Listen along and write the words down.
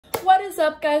What is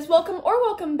up, guys?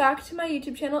 Welcome back to my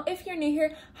YouTube channel. If you're new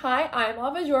here, hi, I'm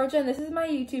Ava Georgia and this is my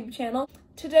YouTube channel.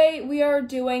 Today we are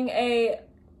doing a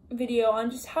video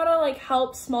on just how to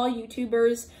help small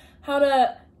YouTubers, how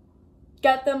to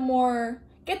get them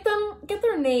get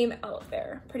their name out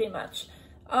there, pretty much.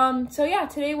 So yeah,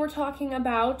 today we're talking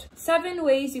about 7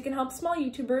 ways you can help small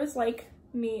YouTubers like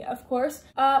me, of course.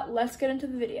 Let's get into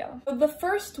the video. The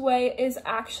first way is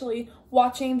actually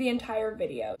watching the entire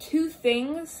video. 2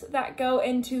 things that go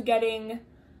into getting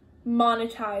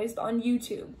monetized on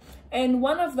YouTube, and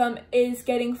one of them is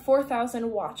getting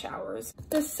 4,000 watch hours.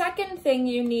 The second thing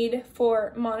you need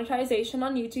for monetization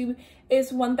on YouTube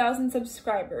is 1,000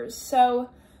 subscribers. So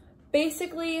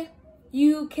basically,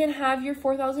 you can have your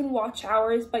 4,000 watch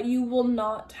hours, but you will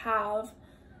not have,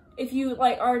 if you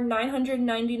are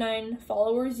 999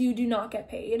 followers, you do not get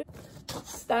paid.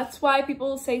 That's why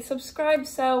people say subscribe,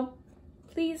 so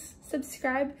please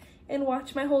subscribe and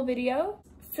watch my whole video.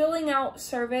 Filling out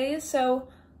surveys. So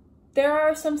there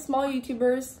are some small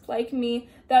YouTubers like me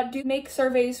that do make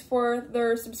surveys for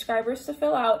their subscribers to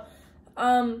fill out,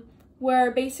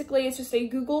 where basically it's just a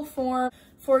Google form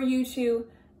for you to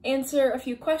answer a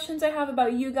few questions I have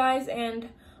about you guys and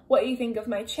what you think of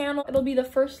my channel. It'll be the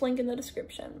first link in the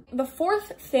description. The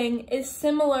fourth thing is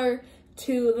similar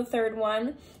to the third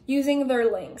one, using their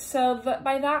links. So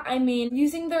by that I mean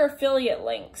using their affiliate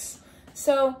links.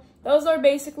 So those are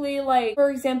basically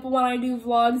for example, when I do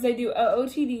vlogs, I do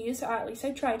OOTDs, or at least I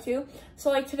try to.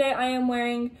 So today I am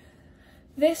wearing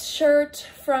this shirt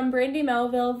from Brandy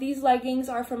Melville, these leggings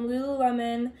are from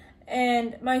Lululemon,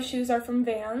 and my shoes are from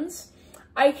Vans.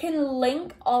 I can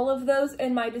link all of those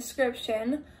in my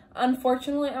description.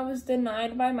 Unfortunately, I was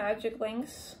denied by Magic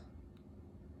Links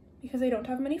because I don't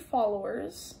have many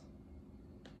followers.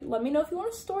 Let me know if you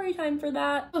want a story time for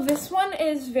that. So this one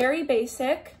is very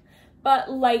basic, but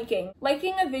liking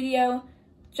a video,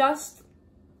 just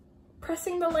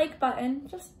pressing the like button,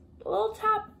 just a little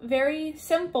tap, very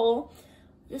simple,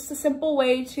 just a simple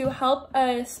way to help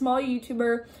a small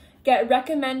YouTuber get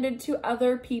recommended to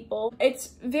other people.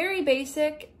 It's very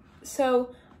basic,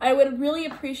 so I would really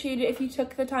appreciate it if you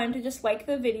took the time to just like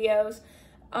the videos.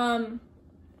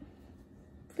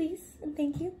 Please and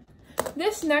thank you.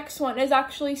 This next one is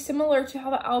actually similar to how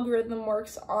the algorithm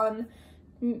works on,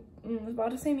 I was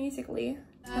about to say Musically.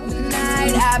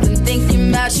 I've been thinking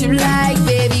about you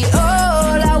baby,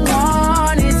 all I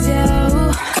want is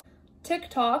you.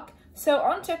 TikTok. So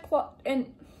on TikTok,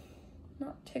 and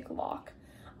not TikTok,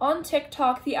 on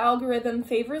TikTok, the algorithm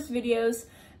favors videos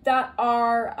that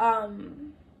are,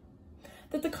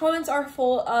 that the comments are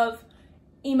full of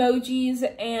emojis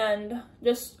and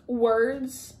just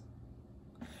words.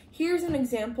 Here's an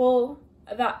example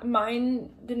that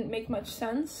mine didn't make much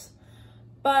sense,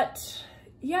 but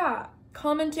yeah,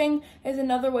 commenting is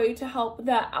another way to help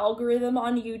the algorithm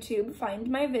on YouTube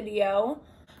find my video.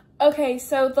 Okay,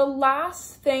 so the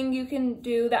last thing you can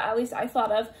do that at least I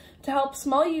thought of to help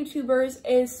small YouTubers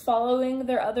is following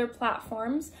their other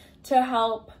platforms to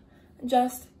help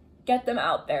just get them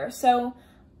out there. So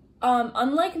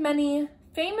unlike many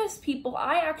famous people,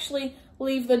 I actually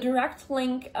leave the direct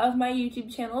link of my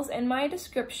YouTube channels in my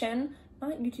description.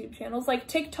 Not YouTube channels,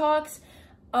 TikToks.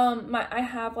 I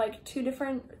have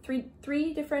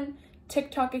three different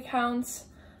TikTok accounts.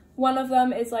 One of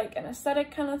them is an aesthetic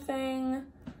kind of thing,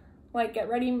 get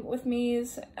ready with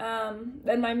me's,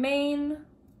 then my main,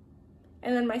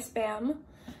 and then my spam,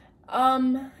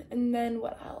 and then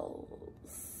what else?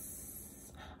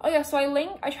 Oh yeah, so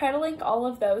I try to link all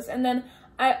of those, and then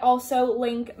I also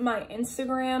link my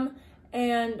Instagram,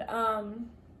 and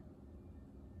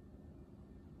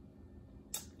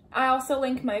I also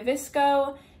link my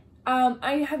Visco.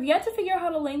 I have yet to figure out how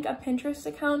to link a Pinterest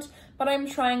account, but I'm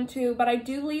trying to, but I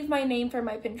do leave my name for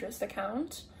my Pinterest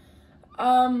account.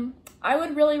 I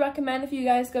would really recommend if you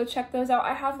guys go check those out.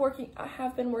 I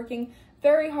have been working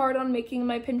very hard on making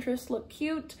my Pinterest look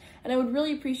cute, and I would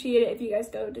really appreciate it if you guys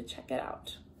go to check it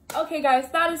out. Okay guys,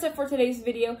 that is it for today's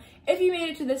video. If you made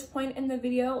it to this point in the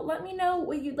video, let me know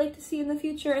what you'd like to see in the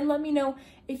future, and let me know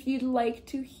if you'd like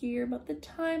to hear about the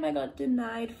time I got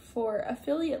denied for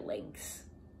affiliate links.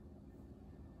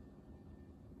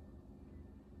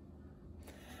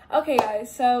 Okay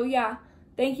guys, so yeah,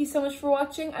 thank you so much for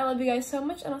watching. I love you guys so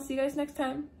much, and I'll see you guys next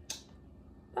time.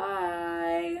 Bye!